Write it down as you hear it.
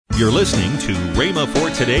You're listening to Rhema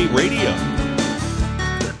for Today Radio.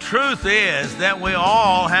 The truth is that we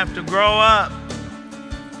all have to grow up.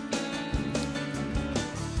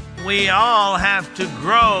 We all have to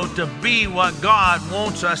grow to be what God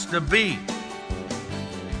wants us to be.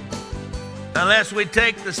 Unless we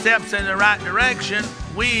take the steps in the right direction,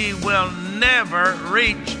 we will never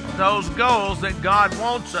reach those goals that God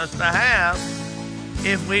wants us to have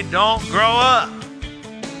if we don't grow up.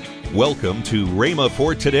 Welcome to Rhema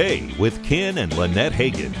for Today with Ken and Lynette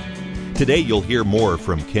Hagin. Today you'll hear more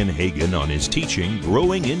from Ken Hagin on his teaching,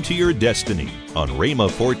 Growing into Your Destiny, on Rhema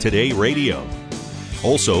for Today Radio.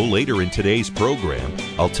 Also, later in today's program,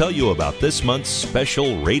 I'll tell you about this month's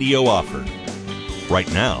special radio offer. Right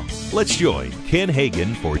now, let's join Ken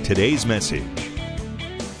Hagin for today's message.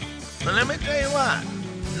 But let me tell you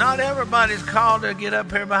what, not everybody's called to get up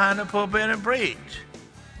here behind the pulpit and preach.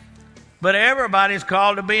 But everybody's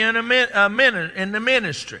called to be in the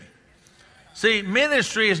ministry. See,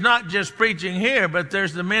 ministry is not just preaching here, but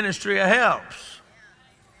there's the ministry of helps.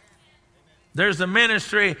 There's the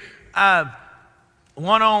ministry of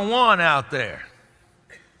one-on-one out there.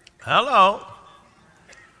 Hello.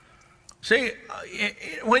 See,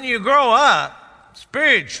 when you grow up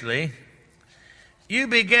spiritually, you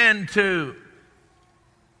begin to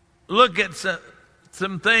look at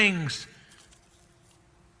some things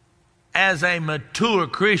as a mature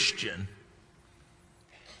Christian,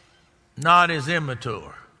 not as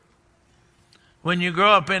immature. When you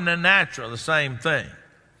grow up in the natural, the same thing.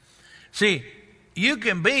 See, you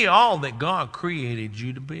can be all that God created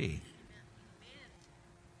you to be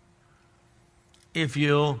if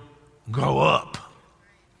you'll grow up.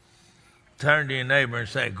 Turn to your neighbor and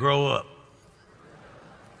say, grow up.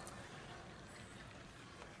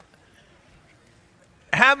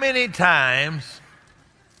 How many times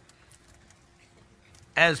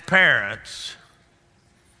as parents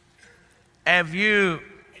have you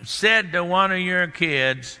said to one of your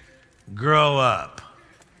kids, grow up?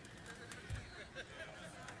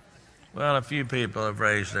 Well, a few people have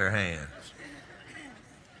raised their hands.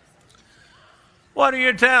 What are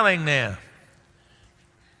you telling them?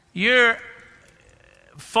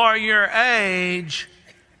 For your age,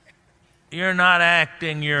 you're not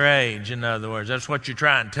acting your age, in other words. That's what you're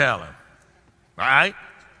trying to tell them, right?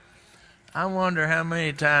 I wonder how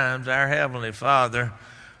many times our Heavenly Father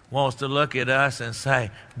wants to look at us and say,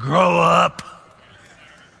 grow up.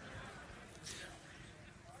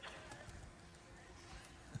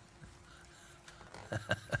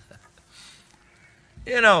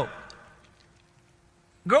 You know,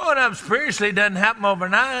 growing up spiritually doesn't happen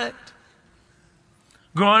overnight.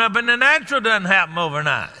 Growing up in the natural doesn't happen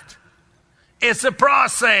overnight. It's a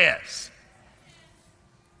process.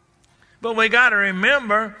 But we got to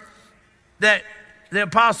remember that the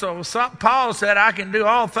Apostle Paul said, I can do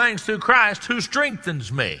all things through Christ who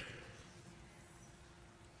strengthens me.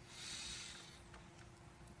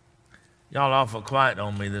 Y'all awful quiet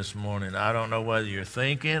on me this morning. I don't know whether you're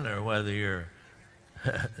thinking or whether you're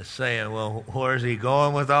saying, well, where's he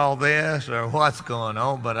going with all this or what's going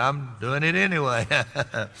on, but I'm doing it anyway.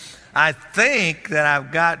 I think that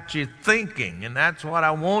I've got you thinking, and that's what I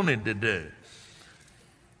wanted to do.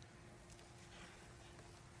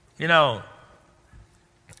 You know,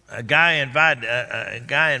 a guy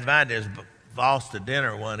invited his boss to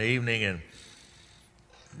dinner one evening, and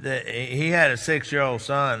he had a 6-year-old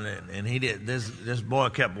son, and he did this boy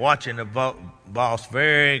kept watching the boss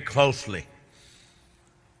very closely.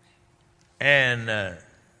 And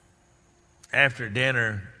after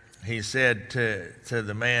dinner, he said to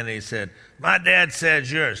the man, he said, my dad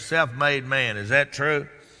says you're a self-made man. Is that true?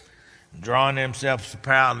 Drawing himself so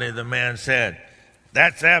proudly, the man said,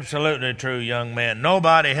 that's absolutely true, young man.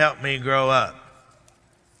 Nobody helped me grow up.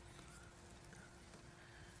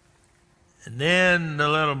 And then the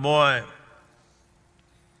little boy,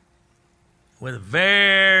 with a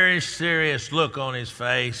very serious look on his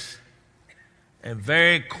face, and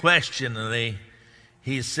very questioningly,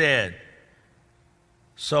 he said,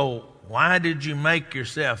 so why did you make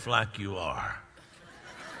yourself like you are?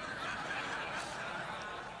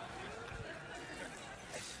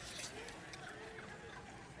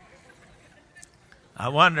 I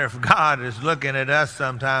wonder if God is looking at us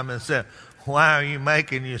sometime and said, why are you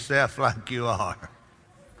making yourself like you are?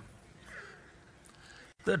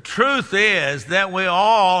 The truth is that we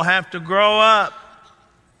all have to grow up.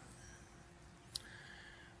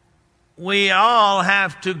 We all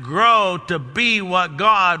have to grow to be what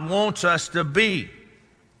God wants us to be.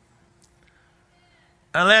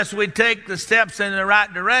 Unless we take the steps in the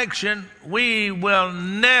right direction, we will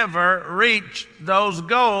never reach those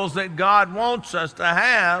goals that God wants us to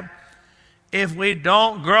have if we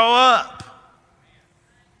don't grow up.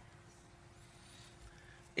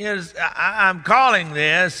 I'm calling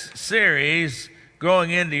this series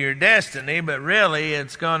Growing Into Your Destiny, but really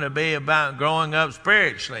it's going to be about growing up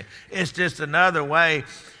spiritually. It's just another way,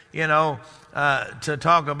 to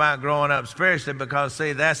talk about growing up spiritually, because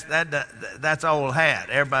see, that's old hat.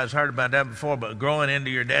 Everybody's heard about that before, but growing into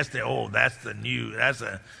your destiny, that's the new.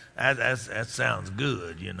 That sounds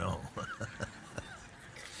good,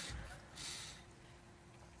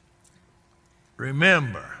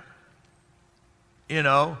 Remember,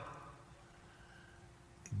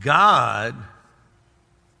 God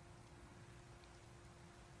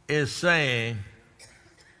is saying,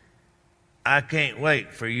 I can't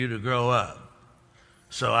wait for you to grow up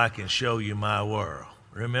so I can show you my world.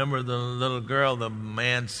 Remember the little girl, the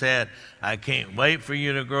man said, I can't wait for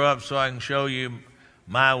you to grow up so I can show you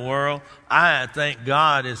my world. I think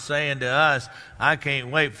God is saying to us, I can't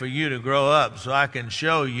wait for you to grow up so I can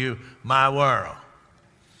show you my world.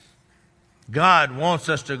 God wants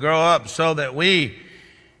us to grow up so that we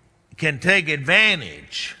can take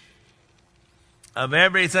advantage of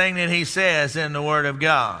everything that He says in the Word of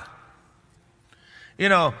God.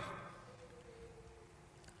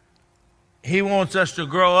 He wants us to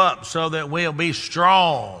grow up so that we'll be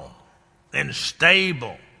strong and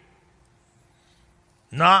stable,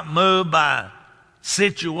 not moved by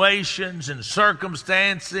situations and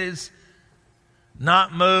circumstances,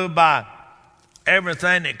 not moved by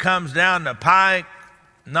everything that comes down the pike,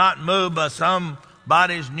 not moved by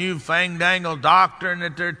somebody's new fandangled doctrine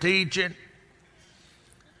that they're teaching.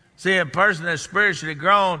 See, a person that's spiritually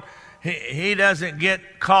grown, he doesn't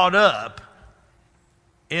get caught up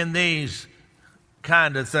in these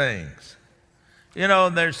kind of things.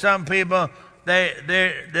 There's some people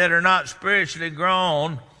that are not spiritually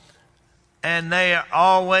grown, and they are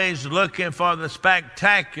always looking for the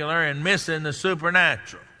spectacular and missing the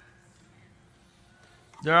supernatural.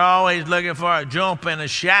 They're always looking for a jump and a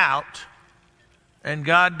shout, and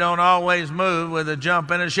God don't always move with a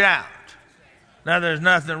jump and a shout. Now, there's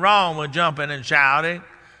nothing wrong with jumping and shouting,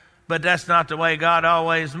 but that's not the way God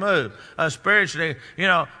always moves. Spiritually,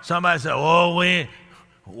 somebody said,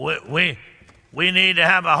 we need to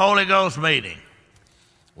have a Holy Ghost meeting.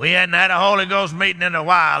 We hadn't had a Holy Ghost meeting in a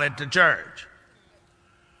while at the church.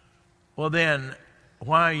 Well, then,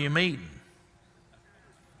 why are you meeting?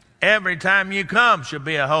 Every time you come should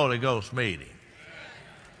be a Holy Ghost meeting.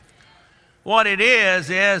 What it is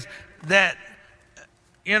that,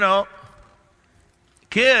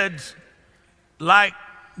 kids like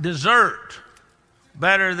dessert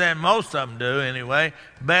better than most of them do anyway,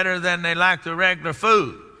 better than they like the regular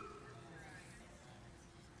food.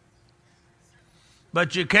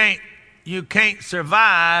 But you can't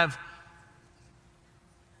survive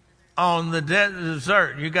on the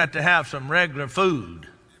dessert. You got to have some regular food.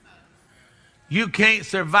 You can't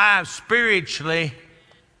survive spiritually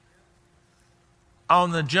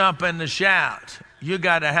on the jump and the shout. You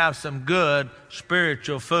got to have some good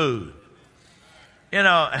spiritual food. In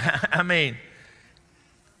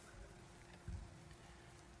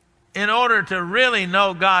order to really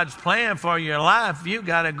know God's plan for your life, you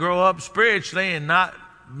got to grow up spiritually and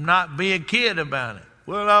not be a kid about it.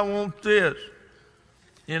 Well, I want this.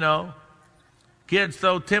 Kids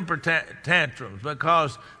throw temper tantrums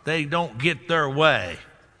because they don't get their way.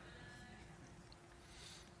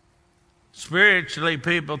 Spiritually,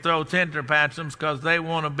 people throw temper tantrums because they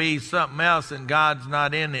want to be something else and God's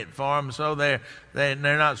not in it for them, so they're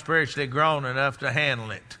not spiritually grown enough to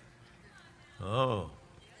handle it. Oh.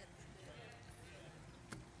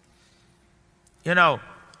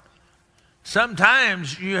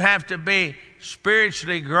 Sometimes you have to be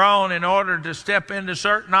spiritually grown in order to step into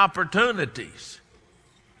certain opportunities.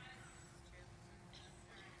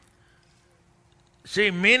 See,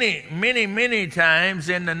 many times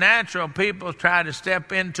in the natural, people try to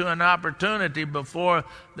step into an opportunity before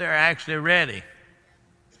they're actually ready.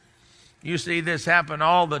 You see this happen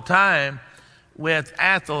all the time with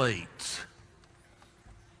athletes.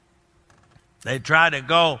 They try to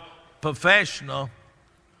go professional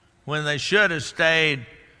when they should have stayed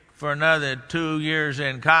for another 2 years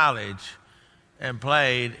in college and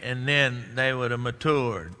played, and then they would have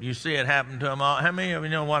matured. You see it happen to them all. How many of you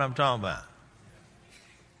know what I'm talking about?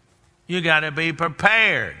 You got to be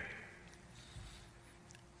prepared.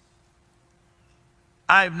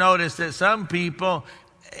 I've noticed that some people,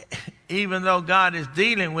 even though God is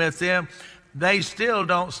dealing with them, they still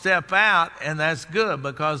don't step out, and that's good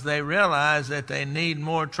because they realize that they need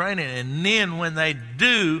more training. And then when they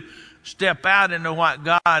do step out into what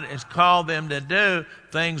God has called them to do,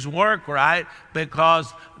 things work right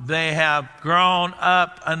because they have grown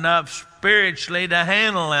up enough spiritually to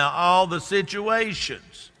handle all the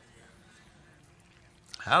situations.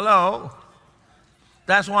 Hello?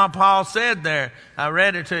 That's why Paul said there, I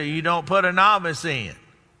read it to you, you don't put a novice in.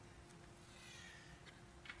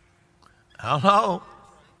 Hello?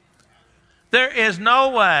 There is no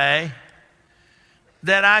way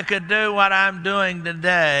that I could do what I'm doing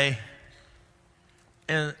today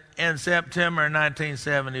in September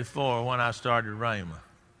 1974 when I started Rhema.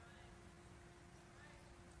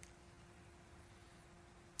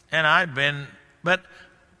 And I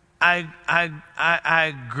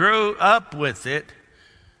grew up with it.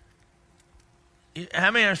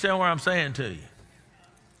 How many understand what I'm saying to you?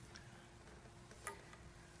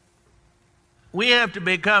 We have to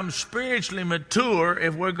become spiritually mature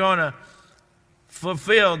if we're going to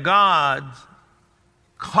fulfill God's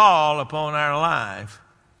call upon our life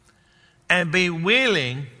and be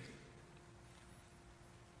willing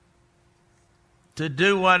to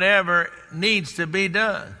do whatever needs to be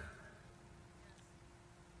done.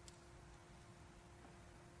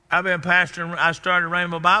 I've been pastoring. I started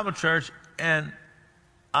Rainbow Bible Church in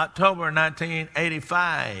October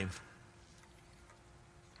 1985.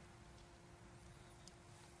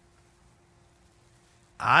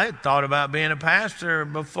 I had thought about being a pastor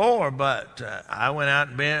before, but I went out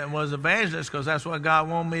and was evangelist because that's what God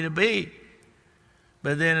wanted me to be.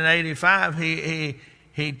 But then in 85, he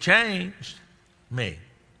changed me.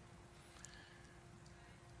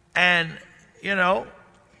 And, you know,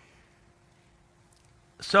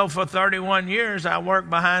 so for 31 years, I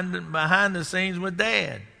worked behind the scenes with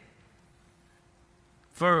Dad.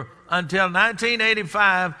 Until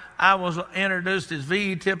 1985, I was introduced as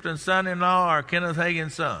V.E. Tipton's son-in-law or Kenneth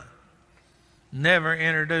Hagin's son. Never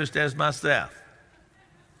introduced as myself.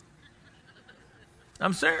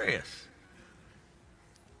 I'm serious.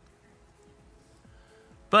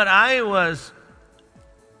 But I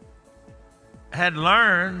had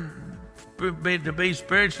learned to be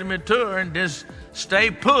spiritually mature and just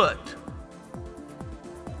stay put.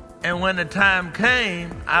 And when the time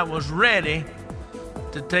came, I was ready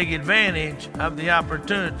to take advantage of the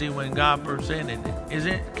opportunity when God presented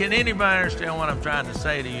it. Can anybody understand what I'm trying to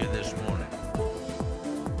say to you this morning?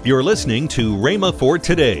 You're listening to Rhema for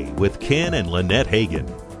Today with Ken and Lynette Hagin.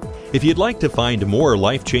 If you'd like to find more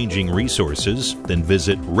life-changing resources, then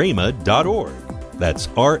visit rhema.org. That's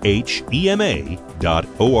RHEMA.org.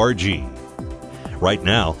 Right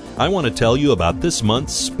now, I want to tell you about this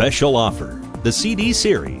month's special offer, the CD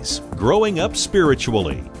series, Growing Up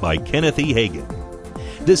Spiritually by Kenneth E. Hagin.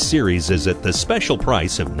 This series is at the special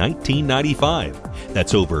price of $19.95.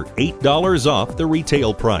 That's over $8 off the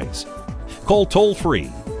retail price. Call toll-free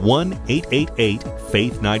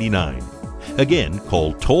 1-888-FAITH-99. Again,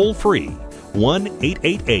 call toll-free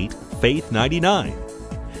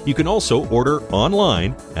 1-888-FAITH-99. You can also order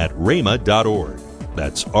online at rhema.org.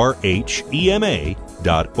 That's RHEMA.org.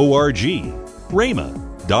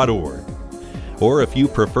 rhema.org. Or if you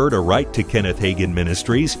prefer to write to Kenneth Hagin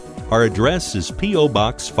Ministries, our address is P.O.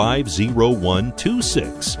 Box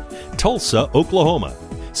 50126, Tulsa, Oklahoma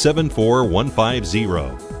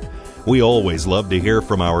 74150. We always love to hear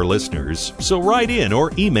from our listeners, so write in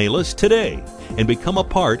or email us today and become a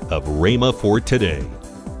part of Rhema for Today.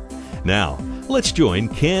 Now, let's join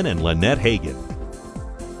Ken and Lynette Hagin.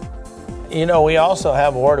 You know, we also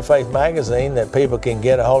have a Word of Faith magazine that people can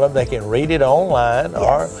get a hold of. They can read it online,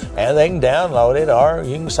 and they can download it, or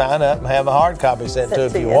you can sign up and have a hard copy sent to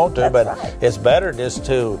if you want to. But it's better just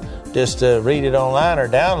to read it online or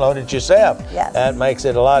download it yourself. Yes. That makes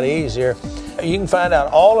it a lot easier. You can find out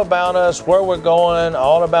all about us, where we're going,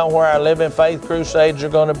 all about where our Living Faith Crusades are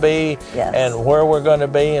going to be, and where we're going to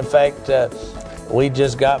be. In fact, we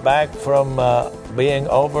just got back from being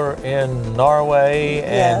over in Norway,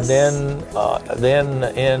 and then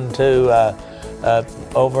into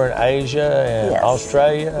over in Asia and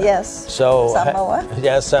Australia. Yes. So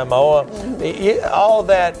Samoa. Samoa. Mm-hmm. All of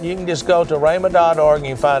that, you can just go to rhema.org and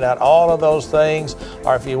you find out all of those things.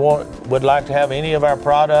 Or if you would like to have any of our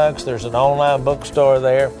products, there's an online bookstore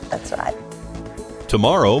there. That's right.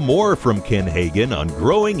 Tomorrow, more from Ken Hagin on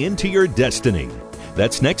growing into your destiny.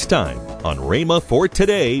 That's next time on Rhema for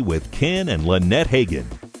Today with Ken and Lynette Hagin.